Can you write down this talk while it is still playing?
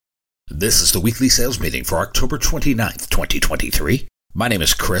This is the weekly sales meeting for October 29th, 2023. My name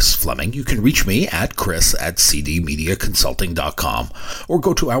is Chris Fleming. You can reach me at chris@cdmediaconsulting.com or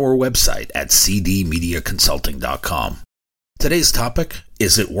go to our website at cdmediaconsulting.com. Today's topic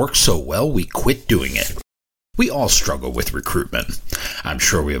is it works so well we quit doing it. We all struggle with recruitment. I'm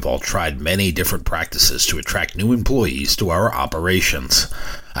sure we have all tried many different practices to attract new employees to our operations.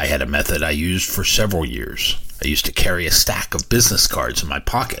 I had a method I used for several years. I used to carry a stack of business cards in my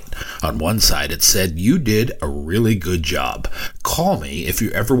pocket. On one side it said, "You did a really good job. Call me if you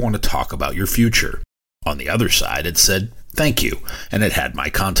ever want to talk about your future." On the other side it said, "Thank you," and it had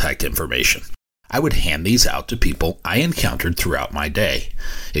my contact information. I would hand these out to people I encountered throughout my day.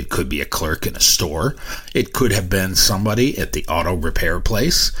 It could be a clerk in a store. It could have been somebody at the auto repair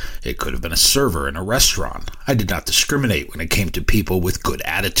place. It could have been a server in a restaurant. I did not discriminate when it came to people with good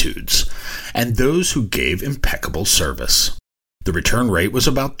attitudes and those who gave impeccable service. The return rate was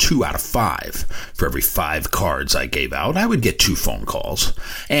about 2 out of 5. For every 5 cards I gave out, I would get 2 phone calls,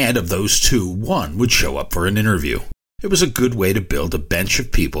 and of those 2, 1 would show up for an interview. It was a good way to build a bench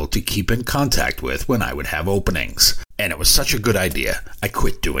of people to keep in contact with when I would have openings. And it was such a good idea, I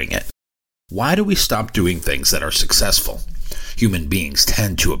quit doing it. Why do we stop doing things that are successful? Human beings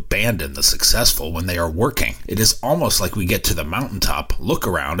tend to abandon the successful when they are working. It is almost like we get to the mountaintop, look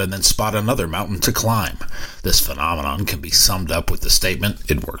around, and then spot another mountain to climb. This phenomenon can be summed up with the statement,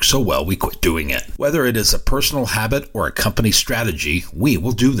 "It works so well we quit doing it." Whether it is a personal habit or a company strategy, we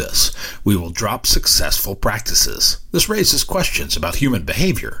will do this. We will drop successful practices. This raises questions about human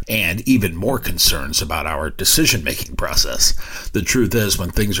behavior and even more concerns about our decision-making process. The truth is,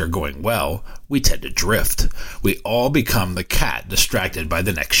 when things are going well, we tend to drift. We all become the cat distracted by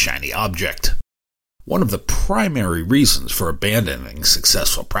the next shiny object. One of the primary reasons for abandoning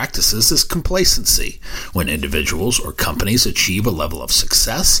successful practices is complacency. When individuals or companies achieve a level of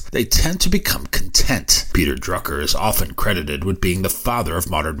success, they tend to become content. Peter Drucker is often credited with being the father of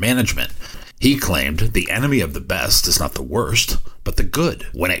modern management. He claimed the enemy of the best is not the worst, but the good,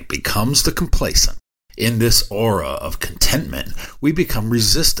 when it becomes the complacent. In this aura of contentment, we become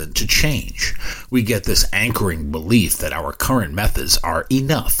resistant to change. We get this anchoring belief that our current methods are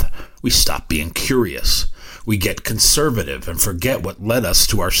enough. We stop being curious. We get conservative and forget what led us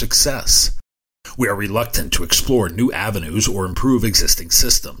to our success. We are reluctant to explore new avenues or improve existing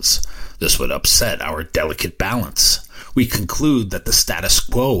systems. This would upset our delicate balance. We conclude that the status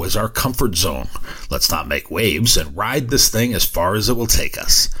quo is our comfort zone. Let's not make waves and ride this thing as far as it will take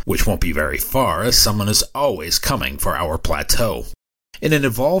us, which won't be very far as someone is always coming for our plateau. In an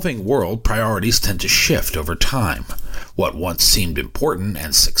evolving world, priorities tend to shift over time. What once seemed important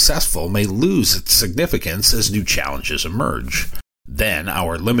and successful may lose its significance as new challenges emerge. Then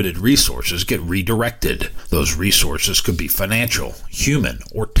our limited resources get redirected. Those resources could be financial, human,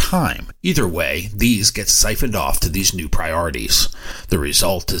 or time. Either way, these get siphoned off to these new priorities. The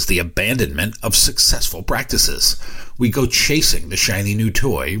result is the abandonment of successful practices. We go chasing the shiny new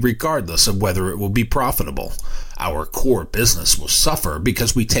toy regardless of whether it will be profitable. Our core business will suffer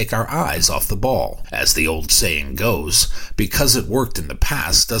because we take our eyes off the ball. As the old saying goes, because it worked in the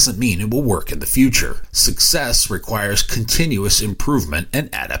past doesn't mean it will work in the future. Success requires continuous improvement and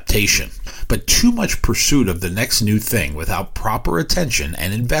adaptation. But too much pursuit of the next new thing without proper attention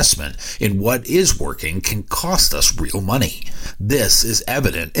and investment in what is working can cost us real money. This is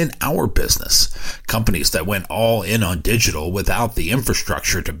evident in our business. Companies that went all in on digital without the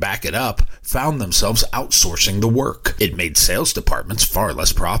infrastructure to back it up found themselves outsourcing the work. It made sales departments far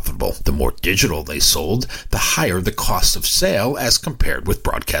less profitable. The more digital they sold, the higher the cost of sale as compared with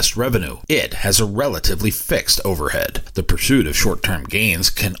broadcast revenue. It has a relatively fixed overhead. The pursuit of short-term gains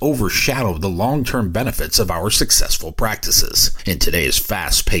can overshadow the long-term benefits of our successful practices. In today's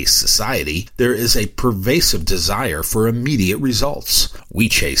fast-paced society, there is a pervasive desire for immediate results. We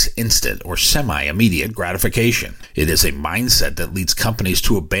chase instant or semi-immediate gratification. It is a mindset that leads companies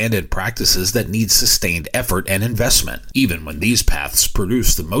to abandon practices that need sustained effort and investment, even when these paths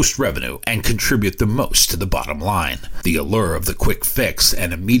produce the most revenue and contribute the most to the bottom line. The allure of the quick fix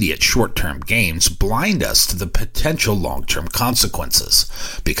and immediate short-term gains blind us to the potential long-term consequences.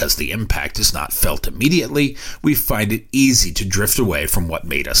 Because the impact is not felt immediately, we find it easy to drift away from what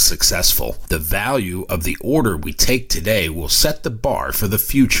made us successful. The value of the order we take today will set the bar for the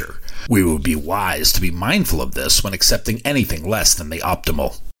future. We will be wise to be mindful of this when accepting anything less than the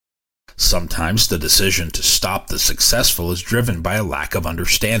optimal. Sometimes the decision to stop the successful is driven by a lack of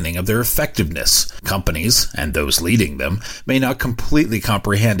understanding of their effectiveness. Companies, and those leading them, may not completely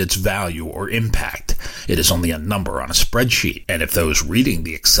comprehend its value or impact. It is only a number on a spreadsheet, and if those reading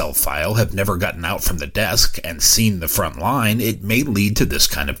the Excel file have never gotten out from the desk and seen the front line, it may lead to this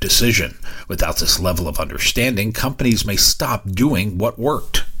kind of decision. Without this level of understanding, companies may stop doing what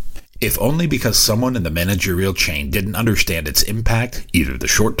worked. If only because someone in the managerial chain didn't understand its impact, either the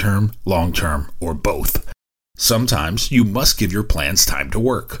short term, long term, or both. Sometimes you must give your plans time to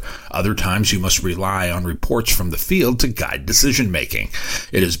work. Other times you must rely on reports from the field to guide decision making.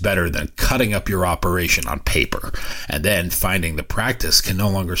 It is better than cutting up your operation on paper, and then finding the practice can no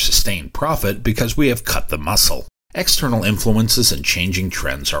longer sustain profit because we have cut the muscle. External influences and changing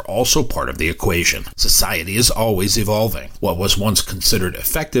trends are also part of the equation. Society is always evolving. What was once considered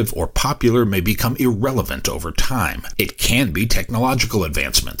effective or popular may become irrelevant over time. It can be technological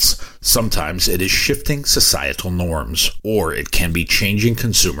advancements. Sometimes it is shifting societal norms, or it can be changing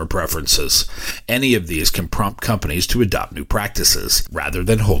consumer preferences. Any of these can prompt companies to adopt new practices, rather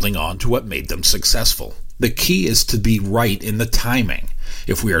than holding on to what made them successful. The key is to be right in the timing.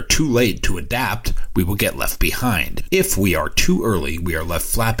 If we are too late to adapt, we will get left behind. If we are too early, we are left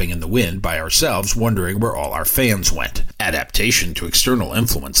flapping in the wind by ourselves, wondering where all our fans went. Adaptation to external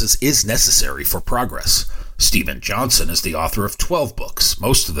influences is necessary for progress. Steven Johnson is the author of 12 books.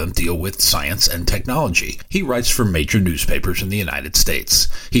 Most of them deal with science and technology. He writes for major newspapers in the United States.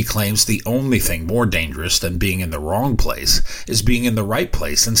 He claims the only thing more dangerous than being in the wrong place is being in the right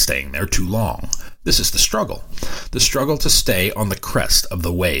place and staying there too long. This is the struggle to stay on the crest of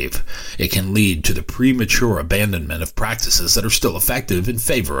the wave. It can lead to the premature abandonment of practices that are still effective in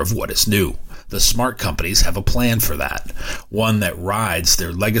favor of what is new. The smart companies have a plan for that, one that rides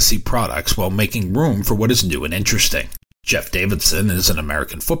their legacy products while making room for what is new and interesting. Jeff Davidson is an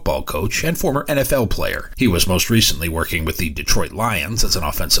American football coach and former NFL player. He was most recently working with the Detroit Lions as an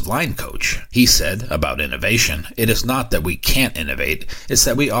offensive line coach. He said about innovation, "It is not that we can't innovate, it's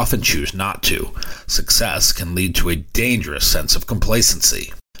that we often choose not to. Success can lead to a dangerous sense of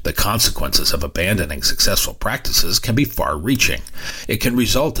complacency." The consequences of abandoning successful practices can be far-reaching. It can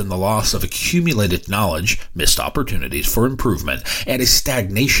result in the loss of accumulated knowledge, missed opportunities for improvement, and a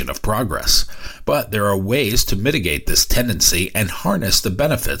stagnation of progress. But there are ways to mitigate this tendency and harness the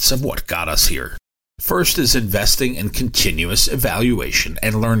benefits of what got us here. First is investing in continuous evaluation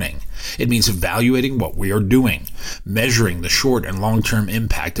and learning. It means evaluating what we are doing, measuring the short and long-term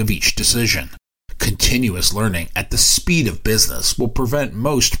impact of each decision. Continuous learning at the speed of business will prevent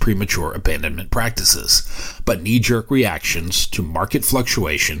most premature abandonment practices, but knee-jerk reactions to market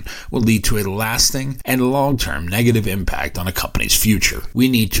fluctuation will lead to a lasting and long-term negative impact on a company's future. We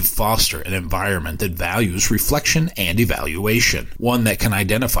need to foster an environment that values reflection and evaluation, one that can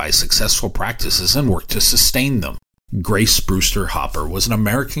identify successful practices and work to sustain them. Grace Brewster Hopper was an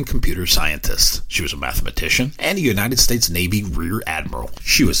American computer scientist. She was a mathematician and a United States Navy Rear Admiral.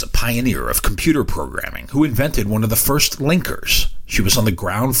 She was a pioneer of computer programming who invented one of the first linkers. She was on the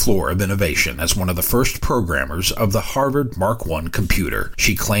ground floor of innovation as one of the first programmers of the Harvard Mark I computer.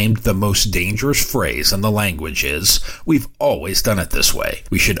 She claimed the most dangerous phrase in the language is, "We've always done it this way."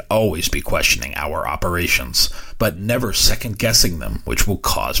 We should always be questioning our operations, but never second-guessing them, which will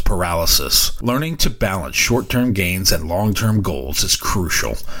cause paralysis. Learning to balance short-term gains and long-term goals is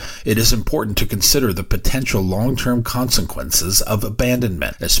crucial. It is important to consider the potential long-term consequences of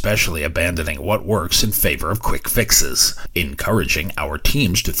abandonment, especially abandoning what works in favor of quick fixes. Encouraging our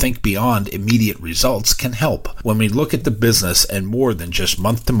teams to think beyond immediate results can help. When we look at the business and more than just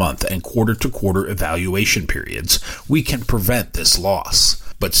month-to-month and quarter-to-quarter evaluation periods, we can prevent this loss.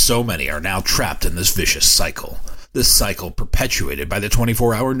 But so many are now trapped in this vicious cycle. This cycle perpetuated by the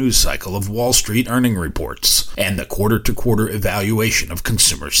 24-hour news cycle of Wall Street earning reports and the quarter-to-quarter evaluation of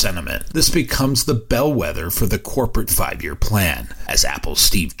consumer sentiment. This becomes the bellwether for the corporate 5-year plan. As Apple's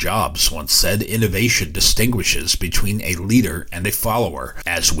Steve Jobs once said, innovation distinguishes between a leader and a follower.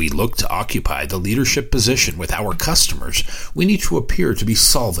 As we look to occupy the leadership position with our customers, we need to appear to be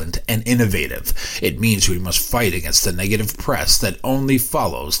solvent and innovative. It means we must fight against the negative press that only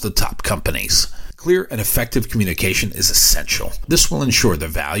follows the top companies. Clear and effective communication is essential. This will ensure the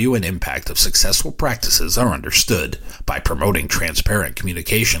value and impact of successful practices are understood. By promoting transparent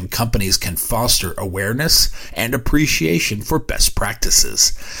communication, companies can foster awareness and appreciation for best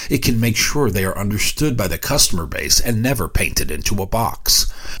practices. It can make sure they are understood by the customer base and never painted into a box.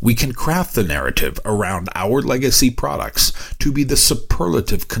 We can craft the narrative around our legacy products to be the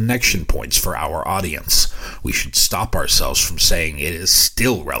superlative connection points for our audience. We should stop ourselves from saying it is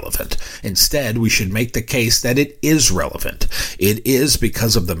still relevant. Instead, we should make the case that it is relevant. It is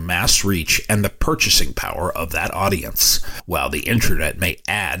because of the mass reach and the purchasing power of that audience. While the internet may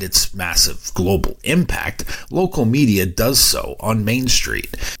add its massive global impact, local media does so on Main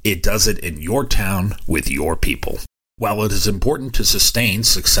Street. It does it in your town with your people. While it is important to sustain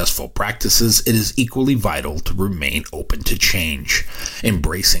successful practices, it is equally vital to remain open to change.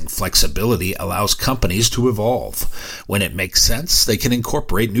 Embracing flexibility allows companies to evolve. When it makes sense, they can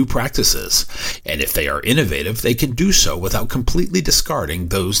incorporate new practices. And if they are innovative, they can do so without completely discarding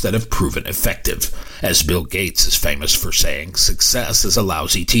those that have proven effective. As Bill Gates is famous for saying, success is a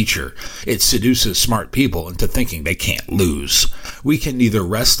lousy teacher. It seduces smart people into thinking they can't lose. We can neither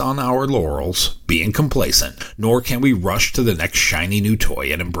rest on our laurels, being complacent, nor can we rush to the next shiny new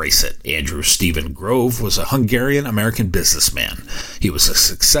toy and embrace it. Andrew Stephen Grove was a Hungarian-American businessman. He was a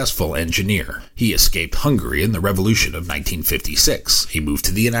successful engineer. He escaped Hungary in the Revolution of 1956. He moved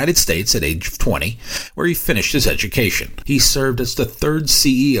to the United States at age 20, where he finished his education. He served as the third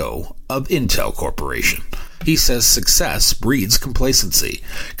CEO of Intel Corporation. He says success breeds complacency.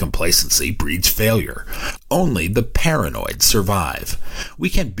 Complacency breeds failure. Only the paranoid survive.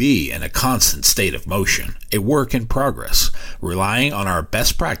 We can be in a constant state of motion, a work in progress, relying on our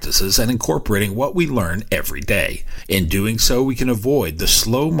best practices and incorporating what we learn every day. In doing so, we can avoid the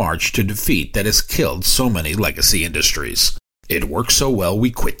slow march to defeat that has killed so many legacy industries. It works so well we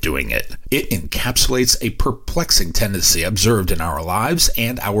quit doing it. It encapsulates a perplexing tendency observed in our lives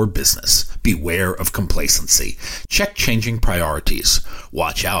and our business. Beware of complacency. Check changing priorities.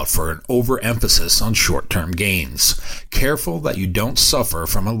 Watch out for an overemphasis on short-term gains. Careful that you don't suffer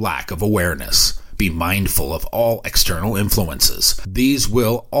from a lack of awareness. Be mindful of all external influences. These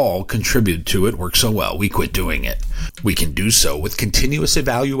will all contribute to it work so well we quit doing it. We can do so with continuous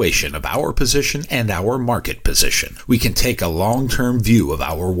evaluation of our position and our market position. We can take a long-term view of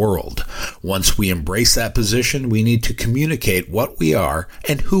our world. Once we embrace that position, we need to communicate what we are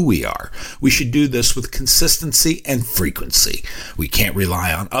and who we are. We should do this with consistency and frequency. We can't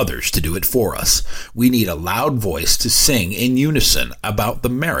rely on others to do it for us. We need a loud voice to sing in unison about the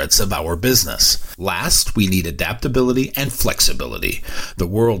merits of our business. Last, we need adaptability and flexibility. The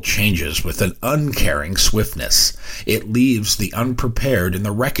world changes with an uncaring swiftness. It leaves the unprepared in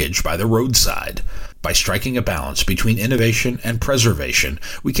the wreckage by the roadside. By striking a balance between innovation and preservation,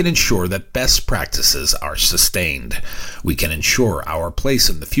 we can ensure that best practices are sustained. We can ensure our place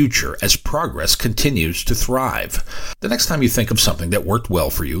in the future as progress continues to thrive. The next time you think of something that worked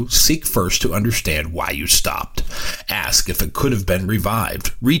well for you, seek first to understand why you stopped. Ask if it could have been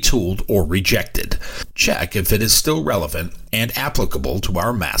revived, retooled, or rejected. Check if it is still relevant and applicable to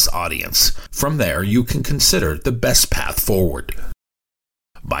our mass audience. From there, you can consider the best path forward.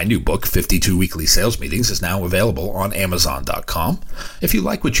 My new book, 52 Weekly Sales Meetings, is now available on Amazon.com. If you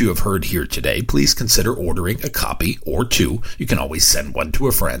like what you have heard here today, please consider ordering a copy or two. You can always send one to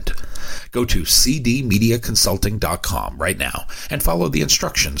a friend. Go to cdmediaconsulting.com right now and follow the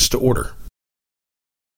instructions to order.